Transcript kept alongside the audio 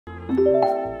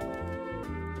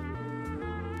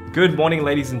Good morning,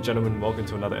 ladies and gentlemen. Welcome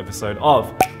to another episode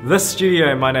of The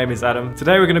Studio. My name is Adam.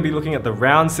 Today we're going to be looking at the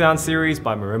Round Sound series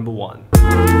by Marimba One.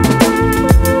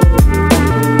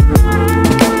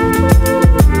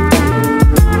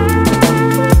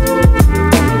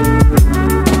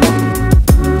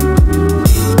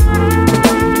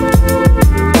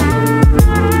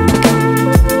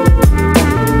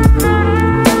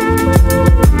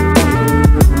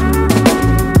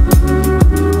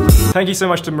 Thank you so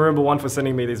much to Marimba One for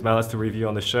sending me these mallets to review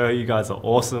on the show. You guys are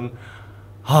awesome.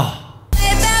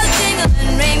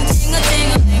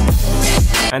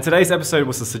 And today's episode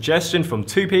was a suggestion from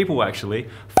two people actually,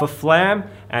 for Flam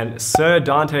and Sir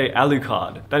Dante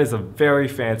Alucard. That is a very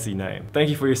fancy name. Thank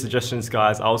you for your suggestions,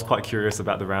 guys. I was quite curious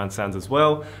about the round sounds as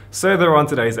well, so they're on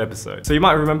today's episode. So you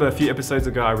might remember a few episodes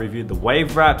ago I reviewed the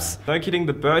wave wraps. No kidding,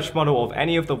 the birch model of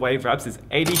any of the wave wraps is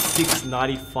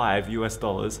 $86.95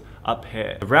 US a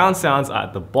pair. The round sounds are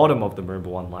at the bottom of the Marimba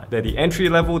One line. They're the entry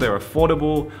level, they're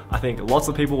affordable. I think lots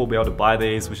of people will be able to buy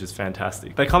these, which is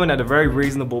fantastic. They come in at a very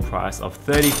reasonable price of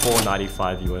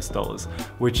 $34.95 US,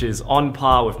 which is on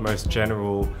par with most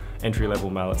general entry-level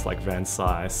mallets like Van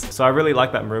Size. So I really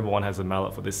like that Marimba One has a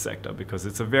mallet for this sector because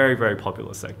it's a very, very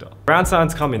popular sector. Round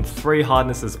sounds come in 3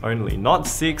 hardnesses only, not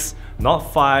 6,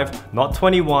 not 5, not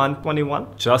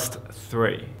 21, just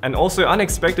 3. And also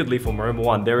unexpectedly for Marimba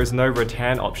One, there is no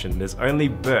rattan option, there's only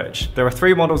birch. There are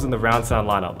 3 models in the round sound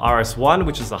lineup: RS1,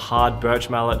 which is a hard birch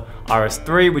mallet,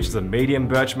 RS3, which is a medium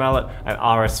birch mallet, and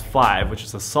RS5, which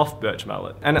is a soft birch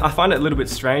mallet. And I find it a little bit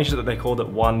strange that they called it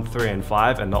 1, 3, and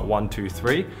 5 and not 1, 2,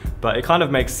 3. But it kind of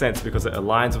makes sense because it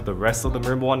aligns with the rest of the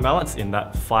Marimba One mallets in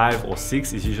that 5 or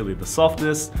 6 is usually the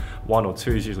softest, 1 or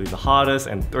 2 is usually the hardest,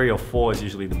 and 3 or 4 is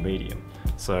usually the medium.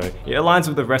 So it aligns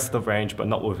with the rest of the range, but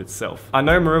not with itself. I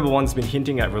know Marimba One's been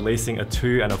hinting at releasing a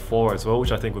 2 and a 4 as well,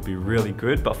 which I think would be really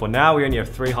good, but for now we only have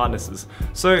 3 hardnesses.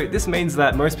 So this means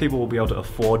that most people will be able to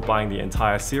afford buying the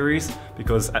entire series,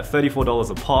 because at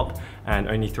 $34 a pop and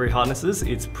only 3 hardnesses,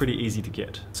 it's pretty easy to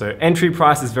get. So entry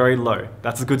price is very low.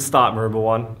 That's a good start, Marimba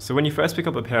One. So when you first pick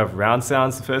up a pair of round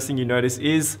sounds, the first thing you notice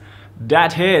is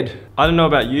that head. I don't know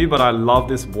about you, but I love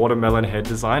this watermelon head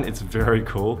design. It's very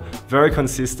cool, very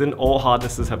consistent. All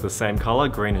hardnesses have the same color,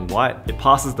 green and white. It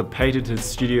passes the patented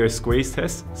studio squeeze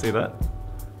test. See that?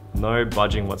 No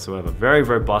budging whatsoever. Very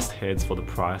robust heads for the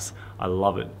price. I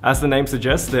love it. As the name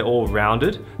suggests, they're all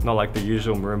rounded, not like the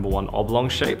usual Marimba One oblong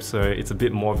shape, so it's a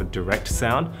bit more of a direct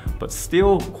sound, but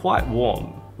still quite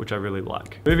warm, which I really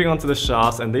like. Moving on to the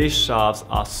shafts, and these shafts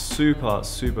are super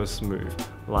smooth.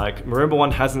 Like, Marimba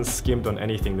One hasn't skimmed on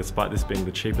anything despite this being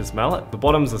the cheapest mallet. The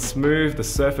bottoms are smooth, the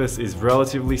surface is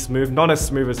relatively smooth, not as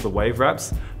smooth as the wave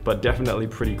wraps, but definitely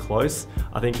pretty close.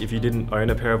 I think if you didn't own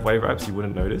a pair of wave wraps, you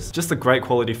wouldn't notice. Just a great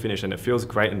quality finish, and it feels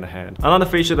great in the hand. Another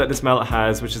feature that this mallet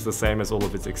has, which is the same as all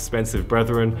of its expensive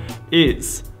brethren,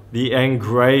 is the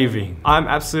engraving. I'm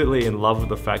absolutely in love with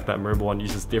the fact that Marimba One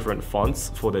uses different fonts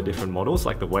for their different models,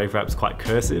 like the wave wrap's quite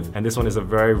cursive, and this one is a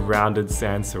very rounded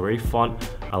sans serif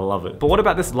font. I love it. But what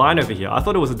about this line over here? I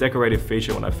thought it was a decorative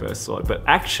feature when I first saw it, but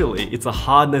actually it's a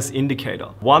hardness indicator.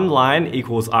 1 line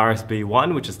equals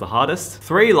RSB1, which is the hardest.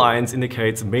 3 lines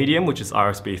indicates medium, which is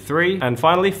RSB3. And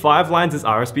finally, 5 lines is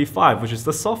RSB5, which is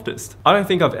the softest. I don't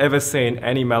think I've ever seen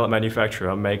any mallet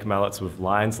manufacturer make mallets with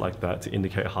lines like that to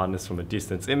indicate hardness from a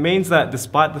distance. It means that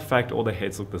despite the fact all the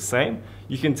heads look the same,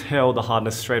 you can tell the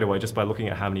hardness straight away just by looking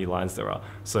at how many lines there are.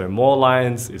 So more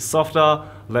lines is softer,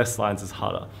 less lines is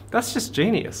harder. That's just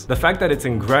genius. The fact that it's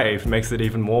engraved makes it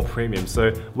even more premium.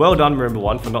 So well done, Marimba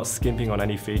One, for not skimping on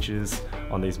any features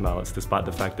on these mallets, despite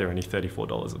the fact they're only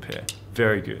 $34 a pair.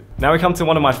 Very good. Now we come to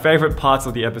one of my favorite parts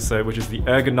of the episode, which is the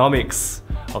ergonomics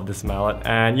of this mallet.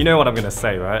 And you know what I'm gonna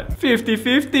say, right?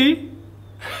 50-50.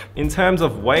 In terms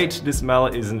of weight, this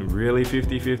mallet isn't really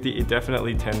 50-50. It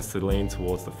definitely tends to lean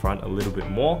towards the front a little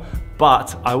bit more,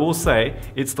 but I will say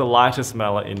it's the lightest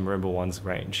mallet in Marimba One's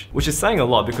range, which is saying a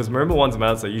lot because Marimba One's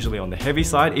mallets are usually on the heavy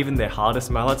side. Even their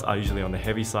hardest mallets are usually on the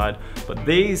heavy side, but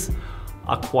these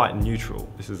are quite neutral.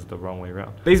 This is the wrong way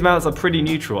around. These mallets are pretty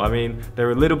neutral. I mean, they're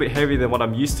a little bit heavier than what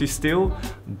I'm used to still,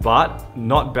 but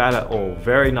not bad at all.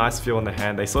 Very nice feel in the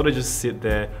hand. They sort of just sit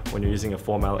there when you're using a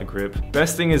 4 mallet grip.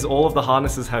 Best thing is all of the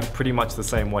harnesses have pretty much the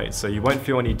same weight, so you won't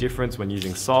feel any difference when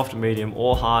using soft, medium,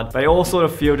 or hard. They all sort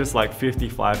of feel just like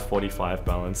 55-45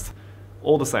 balanced.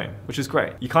 All the same, which is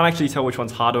great. You can't actually tell which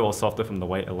one's harder or softer from the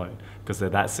weight alone because they're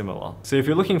that similar. So if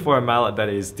you're looking for a mallet that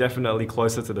is definitely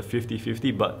closer to the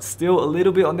 50-50 but still a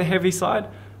little bit on the heavy side,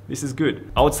 this is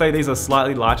good. I would say these are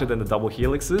slightly lighter than the double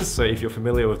helixes, so if you're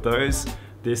familiar with those,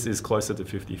 This is closer to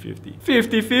 50-50.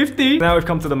 50-50! Now we've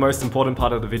come to the most important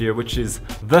part of the video, which is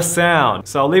the sound.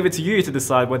 So I'll leave it to you to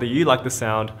decide whether you like the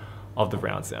sound of the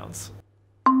round sounds.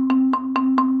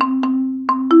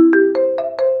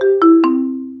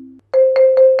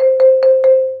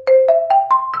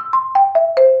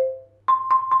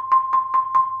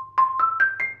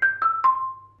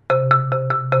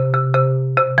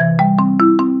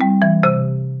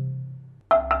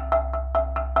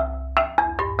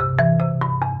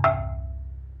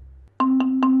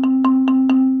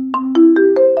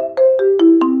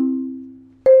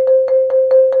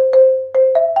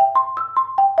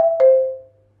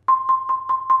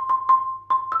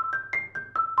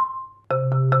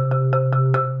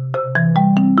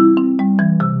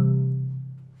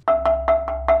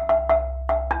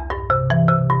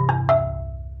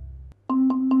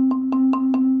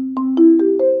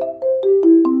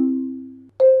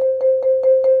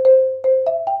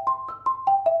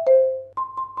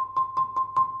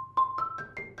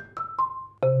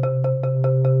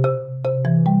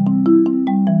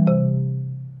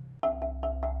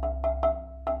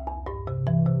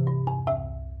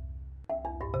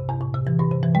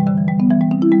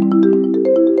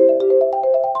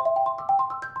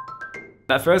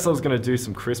 At first I was going to do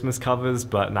some Christmas covers,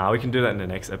 but nah, we can do that in the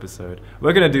next episode.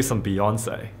 We're going to do some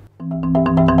Beyonce.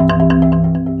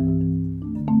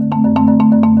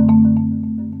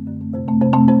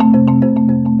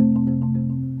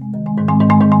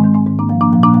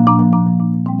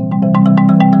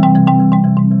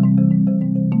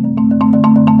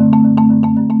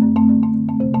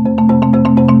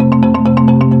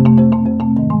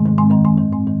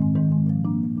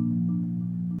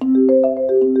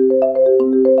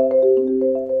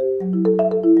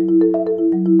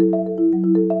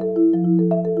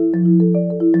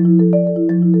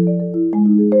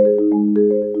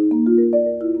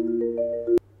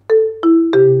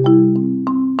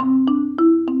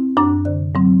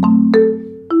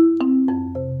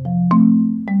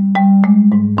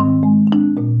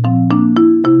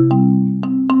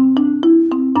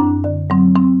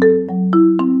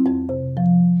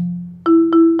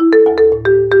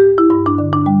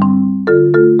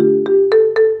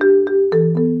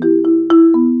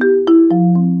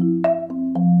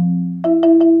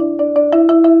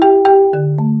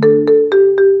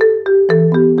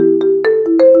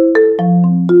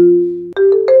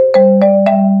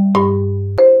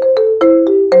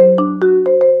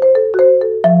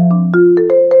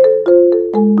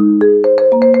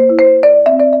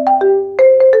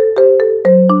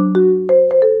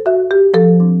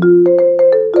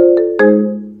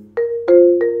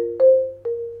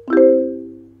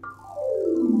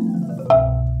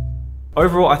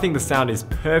 Overall, I think the sound is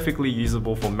perfectly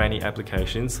usable for many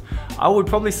applications. I would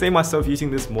probably see myself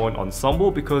using this more in ensemble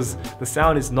because the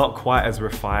sound is not quite as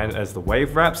refined as the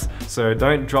wave raps, so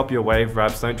don't drop your wave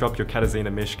raps, don't drop your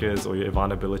Katarzyna Miszkas or your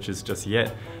Ivana Biliches just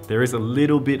yet. There is a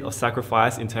little bit of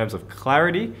sacrifice in terms of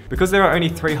clarity. Because there are only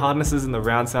 3 hardnesses in the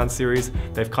round sound series,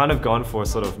 they've kind of gone for a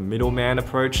sort of middleman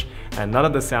approach, and none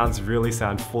of the sounds really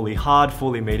sound fully hard,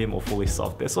 fully medium, or fully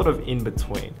soft. They're sort of in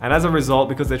between. And as a result,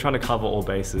 because they're trying to cover all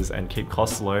bases and keep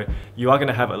costs low, you are going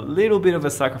to have a little bit of a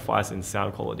sacrifice in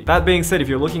sound quality. That being said, if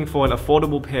you're looking for an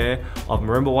affordable pair of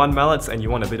Marimba One mallets and you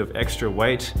want a bit of extra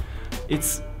weight,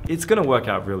 it's going to work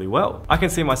out really well. I can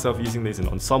see myself using these in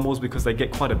ensembles because they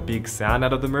get quite a big sound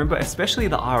out of the marimba, especially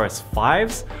the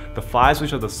RS5s. The 5s,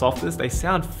 which are the softest, they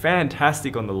sound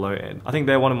fantastic on the low end. I think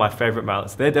they're one of my favorite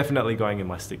mallets. They're definitely going in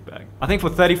my stick bag. I think for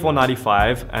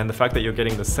 $34.95 and the fact that you're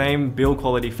getting the same build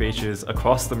quality features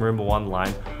across the Marimba One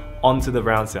line onto the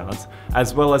round sounds,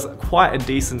 as well as quite a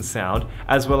decent sound,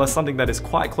 as well as something that is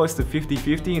quite close to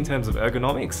 50-50 in terms of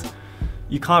ergonomics,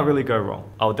 you can't really go wrong.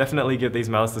 I'll definitely give these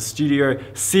mallets the studio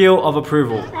seal of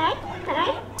approval.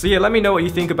 So yeah, let me know what you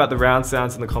think about the round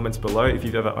sounds in the comments below. If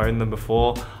you've ever owned them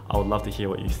before, I would love to hear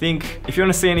what you think. If you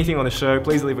want to see anything on the show,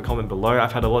 please leave a comment below.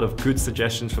 I've had a lot of good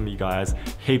suggestions from you guys,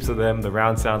 heaps of them. The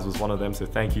round sounds was one of them, so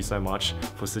thank you so much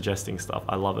for suggesting stuff.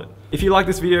 I love it. If you like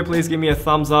this video, please give me a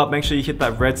thumbs up. Make sure you hit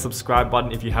that red subscribe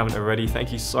button if you haven't already.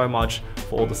 Thank you so much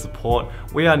for all the support.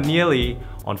 We are nearly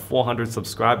on 400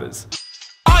 subscribers.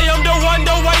 I am the one,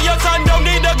 the way your son don't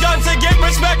need a gun to get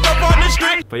respect up on the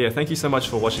street. But yeah, thank you so much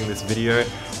for watching this video,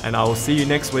 and I will see you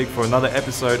next week for another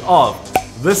episode of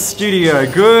The Studio.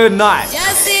 Good night.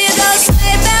 Just see those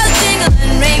sleigh bells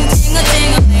jingling, ring, tingle,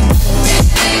 tingling.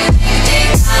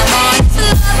 It's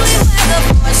lovely weather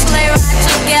for a sleigh